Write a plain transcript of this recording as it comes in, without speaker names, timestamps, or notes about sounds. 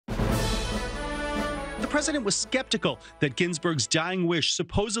president was skeptical that Ginsburg's dying wish,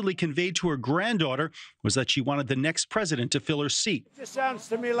 supposedly conveyed to her granddaughter, was that she wanted the next president to fill her seat. It just sounds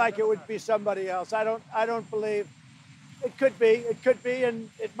to me like it would be somebody else. I don't believe it could be. It could be, and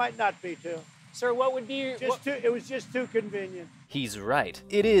it might not be too. Sir, what would be it was just too convenient. He's right.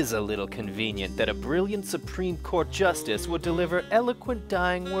 It is a little convenient that a brilliant Supreme Court justice would deliver eloquent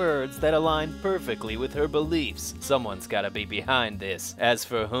dying words that align perfectly with her beliefs. Someone's gotta be behind this. As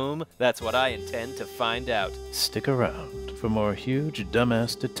for whom, that's what I intend to find out. Stick around for more Huge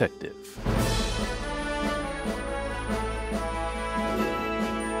Dumbass Detective.